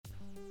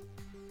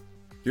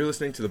You're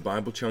listening to the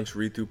Bible Chunks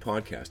Read Through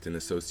podcast in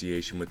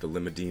association with the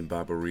Limousin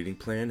Bible Reading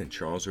Plan and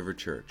Charles River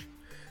Church.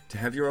 To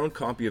have your own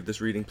copy of this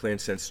reading plan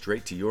sent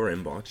straight to your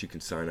inbox, you can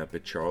sign up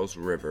at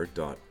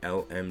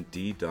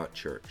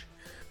charlesriver.lmd.church.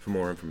 For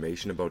more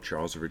information about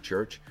Charles River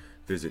Church,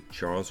 visit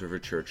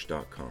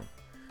charlesriverchurch.com.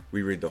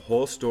 We read the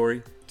whole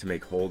story to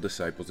make whole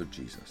disciples of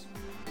Jesus.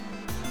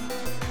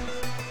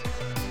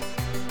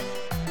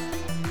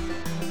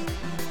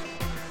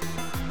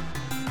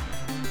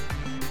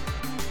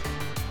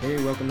 Hey,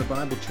 welcome to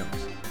Bible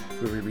Chunks,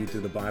 where we read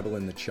through the Bible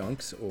in the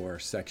chunks, or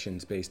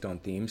sections based on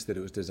themes that it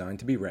was designed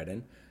to be read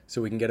in,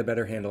 so we can get a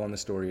better handle on the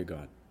story of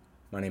God.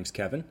 My name's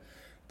Kevin.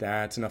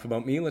 That's enough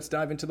about me. Let's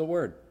dive into the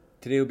Word.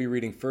 Today we'll be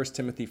reading 1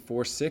 Timothy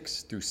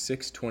 4:6 through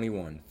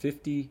 6:21,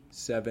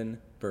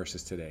 57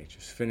 verses today,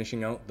 just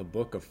finishing out the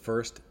book of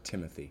 1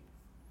 Timothy.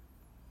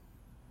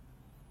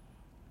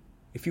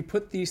 If you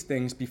put these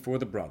things before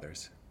the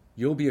brothers,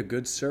 you'll be a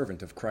good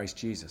servant of Christ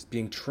Jesus,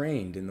 being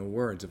trained in the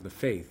words of the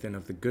faith and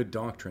of the good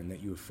doctrine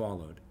that you have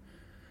followed.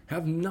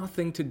 Have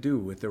nothing to do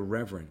with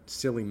irreverent,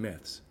 silly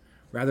myths.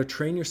 Rather,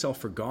 train yourself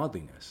for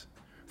godliness.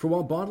 For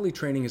while bodily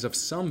training is of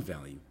some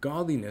value,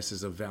 godliness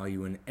is of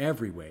value in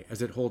every way,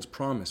 as it holds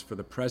promise for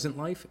the present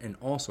life and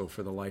also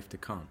for the life to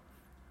come.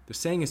 The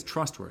saying is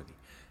trustworthy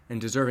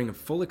and deserving of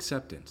full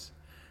acceptance.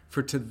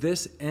 For to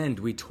this end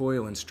we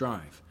toil and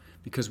strive,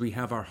 because we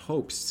have our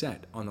hopes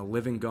set on the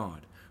living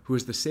God, who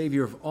is the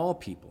Savior of all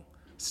people,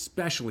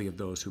 especially of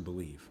those who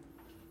believe.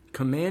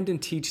 Command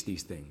and teach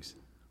these things.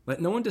 Let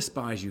no one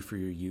despise you for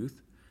your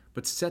youth,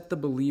 but set the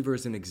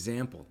believers an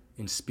example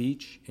in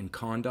speech, in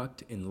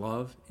conduct, in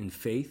love, in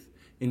faith,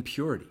 in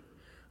purity.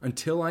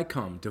 Until I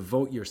come,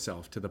 devote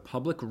yourself to the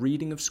public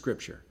reading of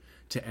Scripture,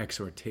 to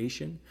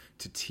exhortation,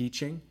 to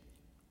teaching.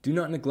 Do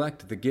not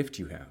neglect the gift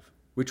you have,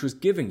 which was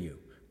given you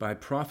by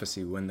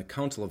prophecy when the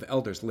council of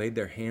elders laid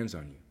their hands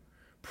on you.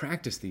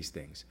 Practice these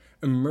things.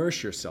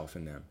 Immerse yourself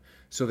in them,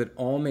 so that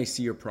all may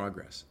see your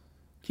progress.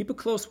 Keep a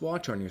close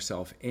watch on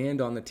yourself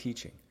and on the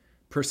teaching.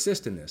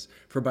 Persist in this,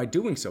 for by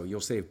doing so you'll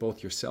save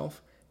both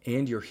yourself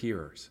and your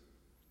hearers.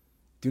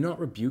 Do not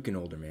rebuke an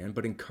older man,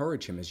 but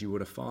encourage him as you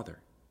would a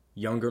father.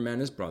 Younger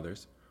men as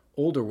brothers,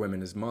 older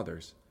women as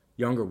mothers,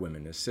 younger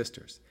women as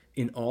sisters,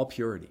 in all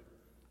purity.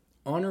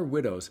 Honor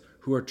widows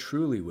who are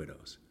truly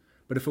widows.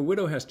 But if a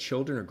widow has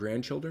children or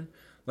grandchildren,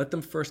 let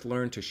them first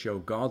learn to show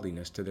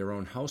godliness to their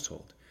own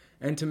household,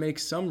 and to make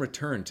some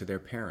return to their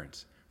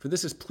parents, for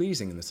this is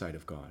pleasing in the sight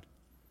of God.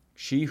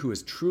 She who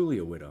is truly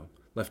a widow,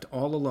 left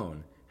all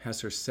alone,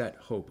 has her set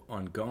hope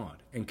on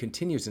God, and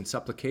continues in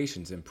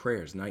supplications and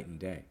prayers night and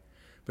day.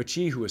 But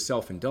she who is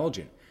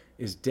self-indulgent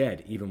is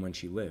dead even when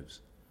she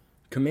lives.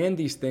 Command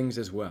these things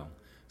as well,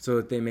 so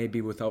that they may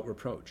be without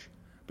reproach.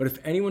 But if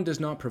anyone does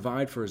not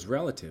provide for his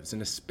relatives,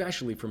 and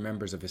especially for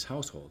members of his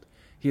household,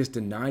 he has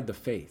denied the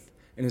faith,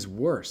 and is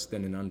worse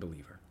than an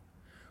unbeliever.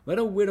 Let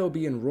a widow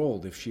be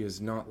enrolled if she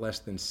is not less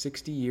than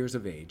 60 years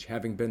of age,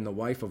 having been the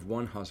wife of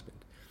one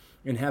husband,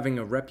 and having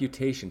a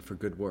reputation for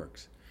good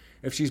works.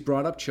 If she's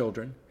brought up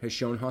children, has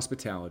shown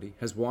hospitality,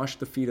 has washed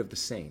the feet of the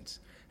saints,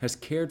 has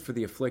cared for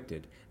the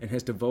afflicted, and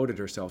has devoted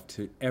herself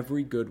to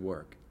every good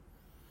work.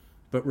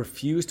 But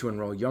refuse to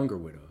enroll younger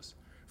widows,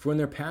 for when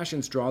their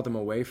passions draw them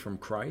away from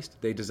Christ,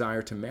 they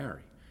desire to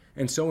marry,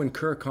 and so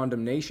incur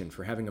condemnation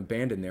for having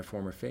abandoned their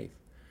former faith.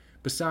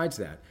 Besides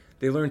that,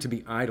 they learn to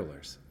be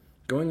idlers,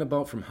 going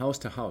about from house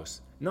to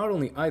house, not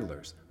only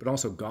idlers, but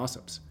also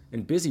gossips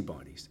and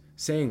busybodies,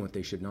 saying what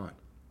they should not.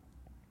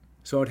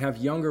 So I would have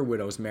younger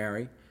widows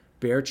marry,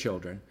 bear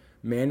children,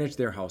 manage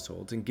their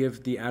households, and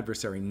give the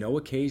adversary no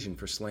occasion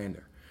for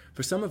slander,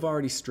 for some have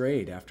already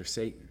strayed after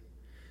Satan.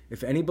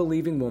 If any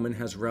believing woman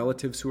has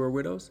relatives who are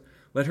widows,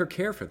 let her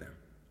care for them.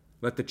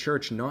 Let the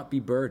church not be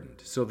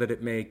burdened, so that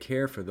it may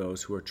care for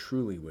those who are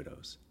truly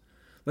widows.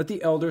 Let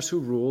the elders who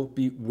rule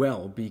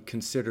be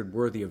considered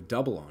worthy of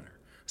double honor,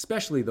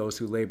 especially those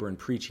who labor in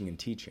preaching and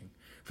teaching.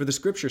 For the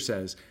Scripture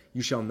says,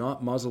 "You shall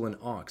not muzzle an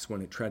ox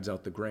when it treads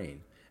out the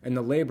grain, and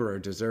the laborer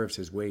deserves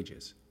his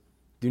wages."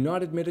 Do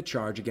not admit a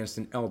charge against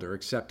an elder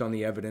except on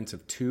the evidence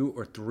of 2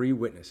 or 3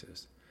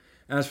 witnesses.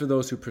 As for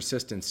those who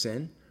persist in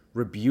sin,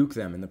 rebuke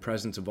them in the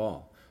presence of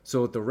all,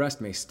 so that the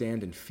rest may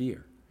stand in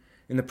fear.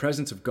 In the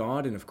presence of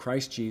God and of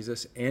Christ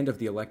Jesus and of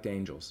the elect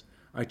angels,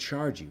 I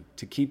charge you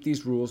to keep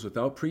these rules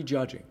without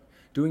prejudging,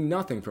 doing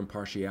nothing from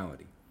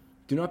partiality.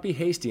 Do not be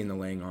hasty in the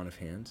laying on of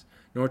hands,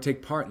 nor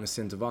take part in the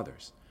sins of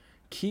others.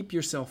 Keep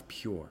yourself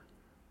pure.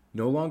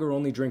 No longer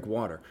only drink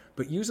water,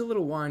 but use a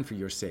little wine for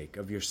your sake,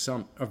 of your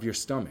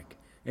stomach,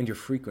 and your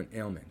frequent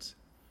ailments.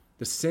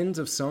 The sins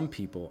of some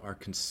people are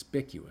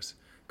conspicuous,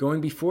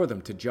 going before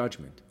them to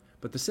judgment,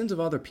 but the sins of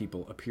other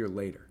people appear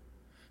later.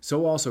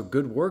 So also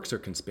good works are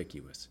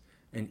conspicuous,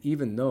 and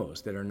even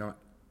those that are not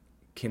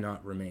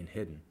cannot remain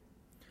hidden.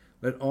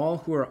 Let all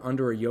who are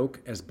under a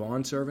yoke as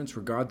bondservants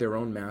regard their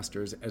own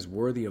masters as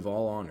worthy of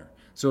all honor,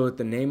 so that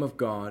the name of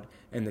God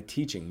and the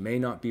teaching may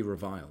not be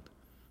reviled.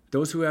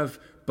 Those who have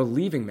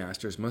believing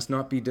masters must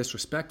not be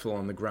disrespectful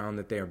on the ground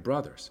that they are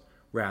brothers.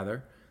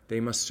 Rather, they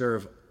must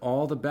serve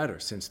all the better,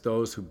 since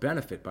those who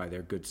benefit by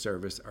their good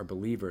service are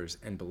believers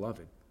and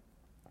beloved.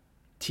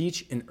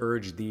 Teach and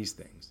urge these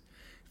things.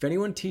 If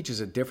anyone teaches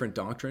a different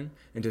doctrine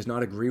and does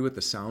not agree with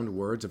the sound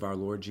words of our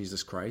Lord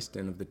Jesus Christ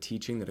and of the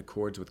teaching that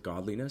accords with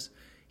godliness,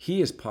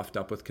 he is puffed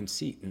up with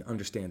conceit and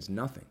understands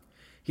nothing.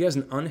 He has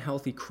an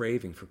unhealthy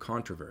craving for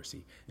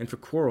controversy and for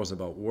quarrels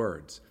about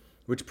words,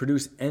 which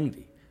produce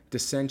envy,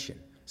 dissension,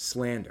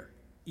 slander,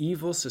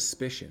 evil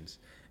suspicions,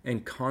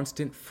 and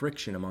constant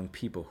friction among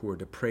people who are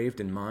depraved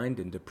in mind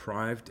and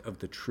deprived of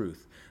the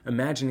truth,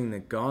 imagining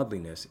that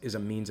godliness is a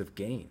means of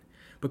gain.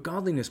 But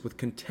godliness with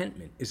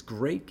contentment is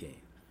great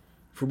gain.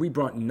 For we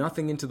brought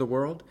nothing into the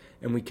world,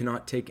 and we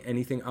cannot take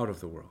anything out of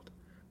the world.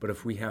 But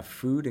if we have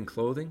food and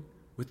clothing,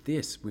 with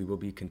this we will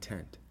be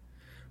content.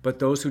 But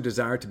those who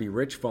desire to be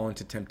rich fall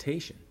into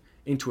temptation,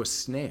 into a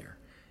snare,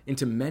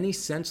 into many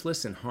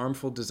senseless and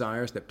harmful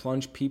desires that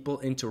plunge people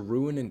into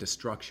ruin and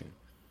destruction.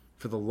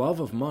 For the love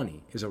of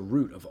money is a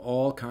root of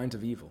all kinds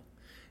of evil.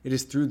 It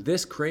is through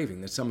this craving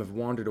that some have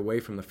wandered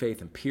away from the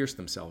faith and pierced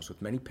themselves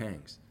with many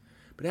pangs.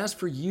 But as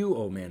for you,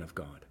 O man of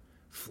God,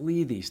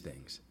 flee these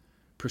things.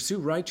 Pursue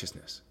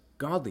righteousness,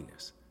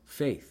 godliness,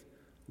 faith,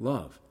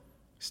 love,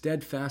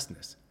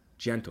 steadfastness,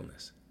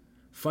 gentleness.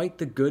 Fight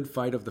the good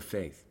fight of the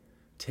faith.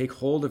 Take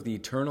hold of the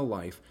eternal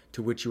life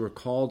to which you were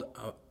called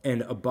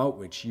and about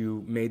which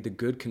you made the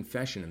good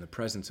confession in the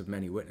presence of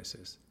many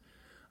witnesses.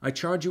 I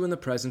charge you in the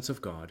presence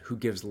of God, who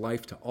gives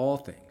life to all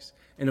things,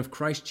 and of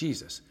Christ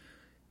Jesus,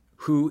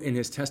 who in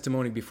his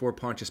testimony before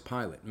Pontius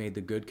Pilate made the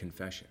good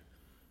confession,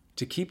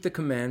 to keep the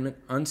commandment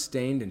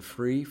unstained and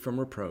free from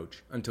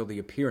reproach until the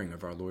appearing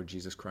of our Lord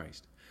Jesus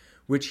Christ,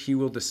 which he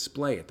will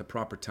display at the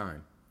proper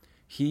time.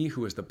 He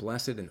who is the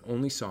blessed and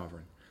only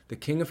sovereign, the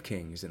King of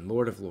kings and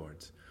Lord of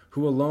lords,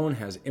 who alone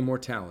has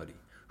immortality,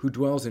 who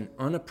dwells in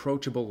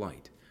unapproachable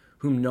light,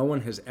 whom no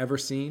one has ever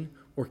seen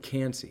or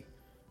can see.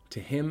 To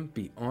him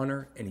be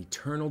honor and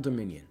eternal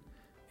dominion.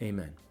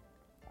 Amen.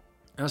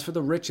 As for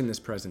the rich in this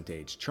present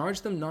age,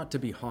 charge them not to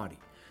be haughty,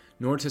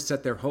 nor to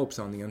set their hopes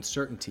on the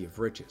uncertainty of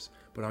riches,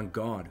 but on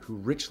God, who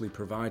richly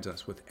provides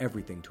us with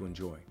everything to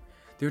enjoy.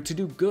 They are to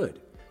do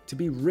good, to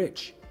be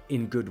rich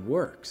in good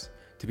works,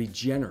 to be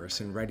generous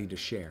and ready to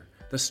share,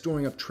 thus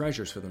storing up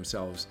treasures for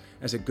themselves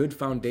as a good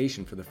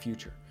foundation for the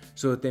future,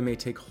 so that they may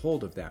take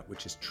hold of that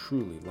which is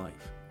truly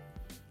life.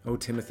 O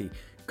Timothy,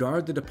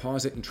 guard the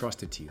deposit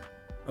entrusted to you.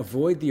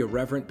 Avoid the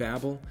irreverent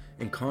babble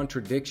and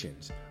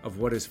contradictions of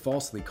what is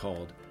falsely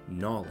called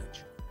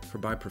knowledge, for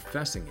by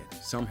professing it,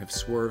 some have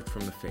swerved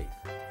from the faith.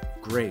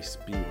 Grace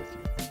be with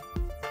you.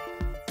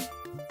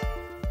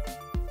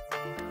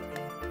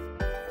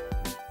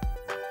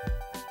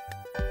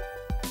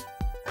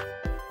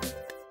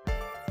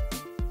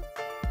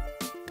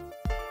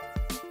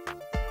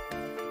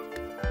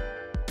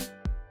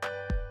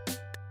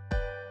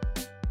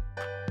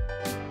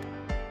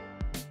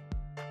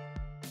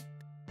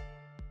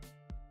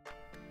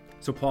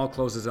 So Paul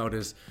closes out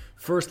his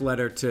first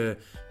letter to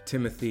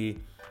Timothy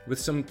with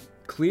some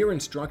clear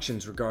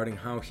instructions regarding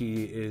how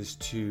he is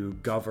to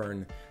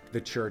govern the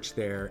church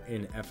there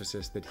in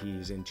Ephesus that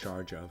he's in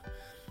charge of.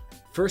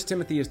 1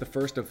 Timothy is the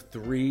first of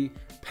 3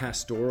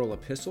 pastoral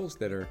epistles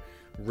that are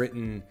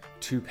written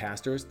to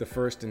pastors. The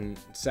first and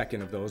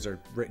second of those are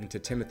written to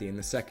Timothy, and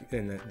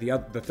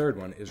the third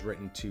one is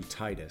written to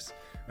Titus,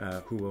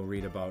 who we'll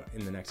read about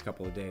in the next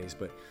couple of days.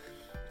 But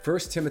 1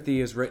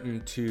 Timothy is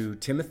written to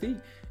Timothy,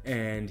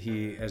 and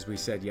he, as we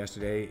said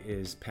yesterday,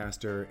 is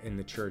pastor in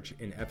the church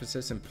in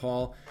Ephesus. And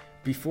Paul,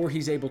 before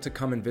he's able to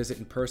come and visit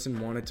in person,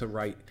 wanted to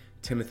write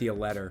Timothy a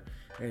letter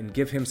and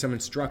give him some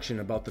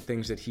instruction about the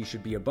things that he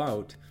should be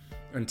about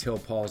until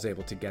Paul's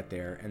able to get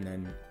there, and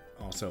then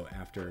also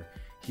after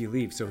he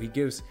leaves. So he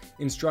gives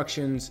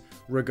instructions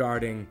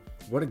regarding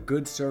what a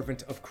good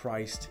servant of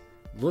Christ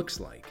looks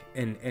like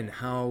and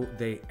how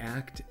they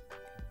act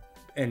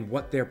and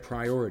what their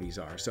priorities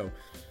are. So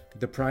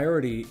the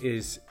priority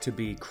is to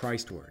be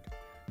Christward,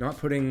 not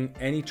putting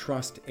any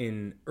trust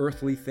in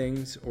earthly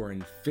things or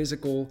in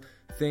physical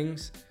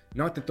things.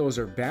 Not that those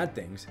are bad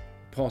things.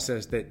 Paul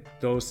says that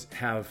those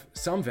have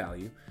some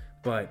value,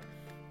 but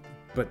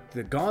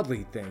the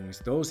godly things,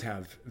 those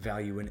have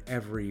value in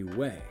every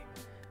way.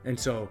 And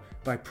so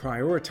by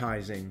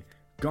prioritizing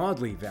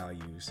godly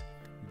values,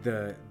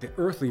 the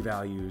earthly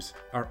values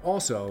are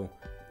also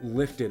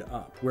lifted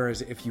up.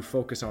 Whereas if you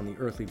focus on the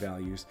earthly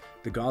values,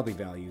 the godly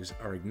values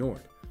are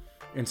ignored.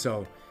 And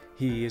so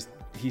he's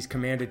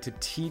commanded to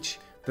teach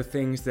the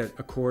things that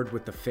accord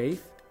with the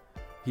faith.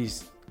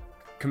 He's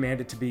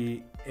commanded to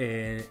be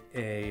an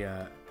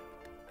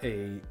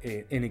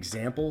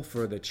example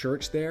for the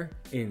church there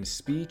in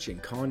speech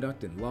and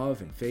conduct and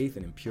love and faith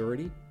and in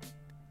purity.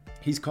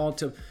 He's called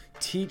to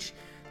teach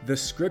the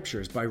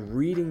scriptures by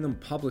reading them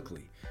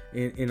publicly.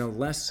 In a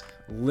less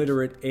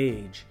literate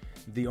age,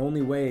 the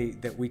only way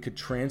that we could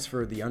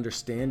transfer the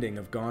understanding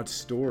of God's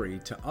story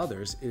to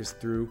others is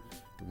through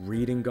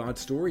reading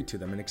God's story to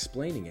them and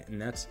explaining it. And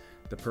that's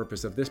the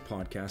purpose of this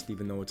podcast.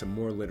 Even though it's a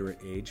more literate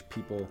age,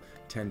 people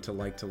tend to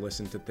like to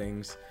listen to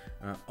things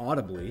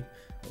audibly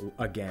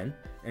again.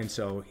 And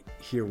so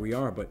here we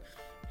are. But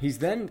He's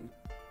then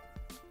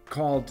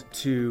called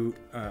to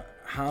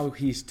how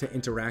he's to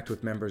interact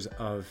with members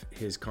of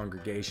his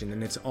congregation,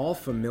 and it's all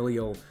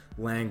familial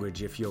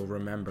language. If you'll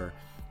remember,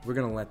 we're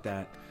gonna let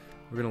that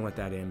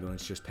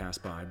ambulance just pass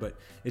by, but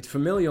it's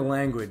familial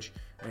language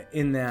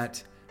in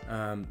that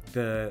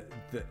the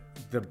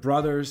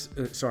brothers,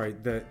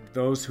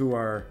 those who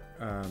are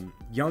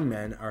young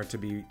men are to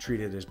be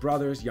treated as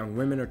brothers, young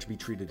women are to be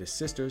treated as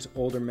sisters,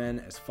 older men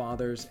as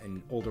fathers,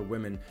 and older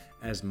women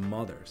as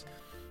mothers.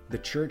 The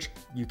church,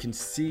 you can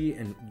see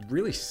and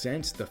really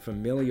sense the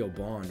familial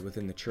bond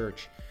within the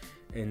church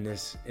in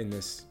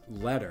this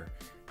letter.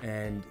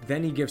 And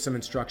then he gives some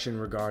instruction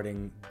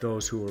regarding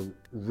those who are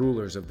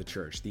rulers of the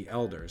church, the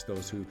elders,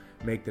 those who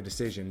make the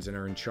decisions and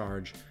are in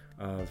charge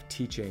of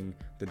teaching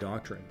the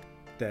doctrine,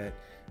 that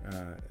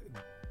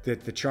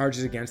the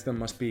charges against them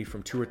must be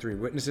from 2 or 3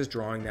 witnesses,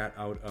 drawing that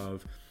out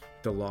of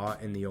the law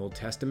in the Old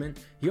Testament.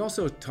 He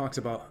also talks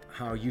about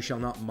how you shall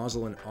not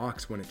muzzle an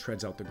ox when it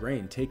treads out the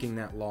grain, taking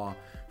that law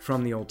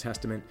from the Old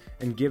Testament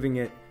and giving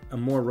it a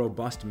more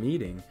robust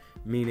meaning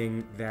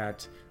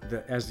that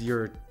as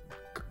you're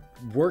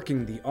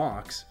working the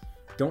ox,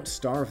 don't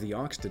starve the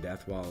ox to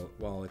death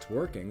while it's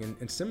working.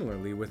 And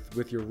similarly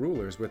with your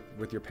rulers,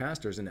 with your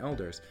pastors and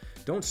elders,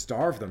 don't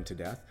starve them to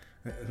death.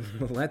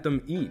 Let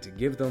them eat.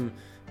 Give them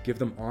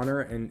honor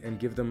and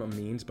give them a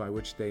means by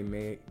which they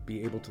may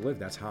be able to live.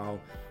 That's how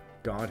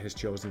God has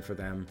chosen for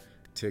them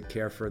to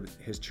care for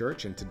his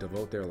church and to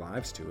devote their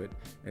lives to it.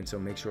 And so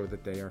make sure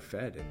that they are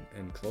fed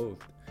and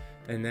clothed.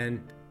 And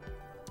then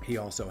he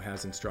also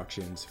has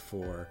instructions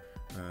for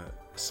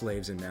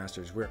slaves and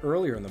masters, where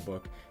earlier in the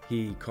book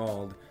he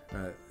called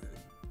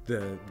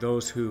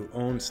those who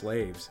own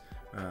slaves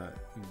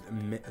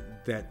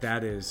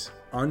that is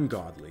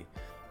ungodly.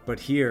 But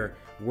here,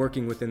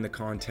 working within the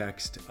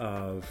context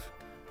of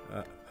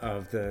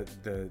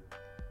the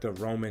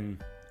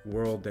Roman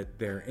world that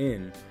they're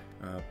in,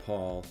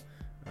 Paul,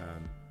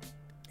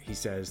 he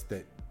says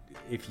that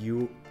if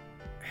you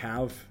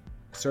have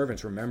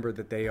servants, remember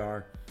that they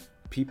are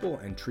people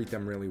and treat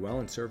them really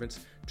well. And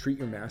servants, treat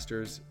your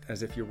masters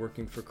as if you're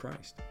working for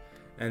Christ.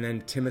 And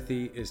then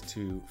Timothy is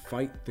to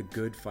fight the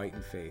good fight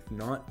in faith,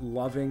 not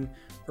loving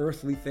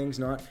earthly things,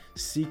 not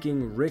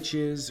seeking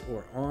riches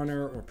or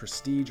honor or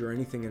prestige or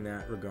anything in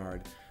that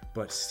regard,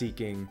 but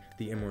seeking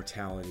the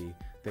immortality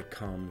that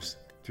comes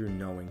through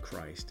knowing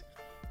Christ.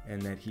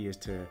 And that he is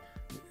to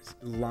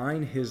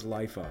line his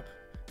life up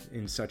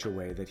in such a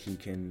way that he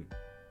can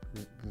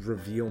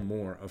reveal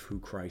more of who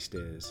Christ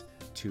is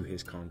to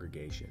his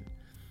congregation.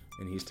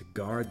 And he's to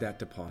guard that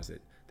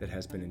deposit that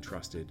has been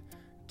entrusted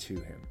to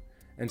him.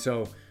 And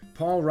so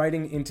Paul,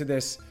 writing into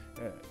this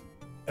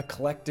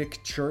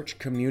eclectic church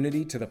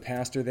community to the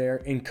pastor there,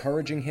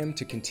 encouraging him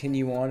to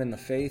continue on in the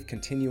faith,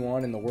 continue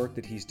on in the work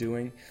that he's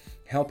doing,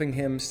 helping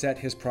him set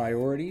his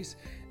priorities,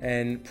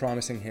 and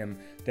promising him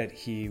that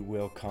he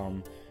will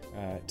come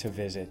to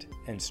visit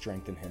and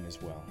strengthen him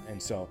as well.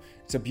 And so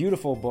it's a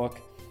beautiful book,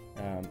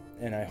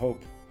 and I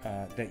hope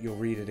that you'll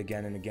read it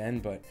again and again.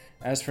 But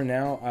as for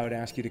now, I would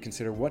ask you to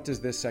consider, what does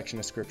this section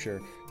of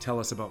Scripture tell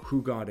us about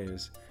who God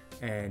is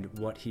and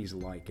what he's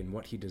like and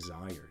what he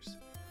desires?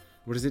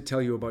 What does it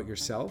tell you about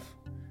yourself?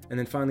 And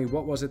then finally,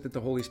 what was it that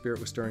the Holy Spirit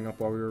was stirring up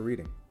while we were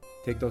reading?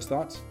 Take those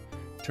thoughts,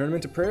 turn them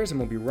into prayers, and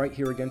we'll be right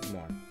here again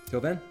tomorrow.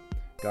 Till then,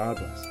 God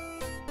bless.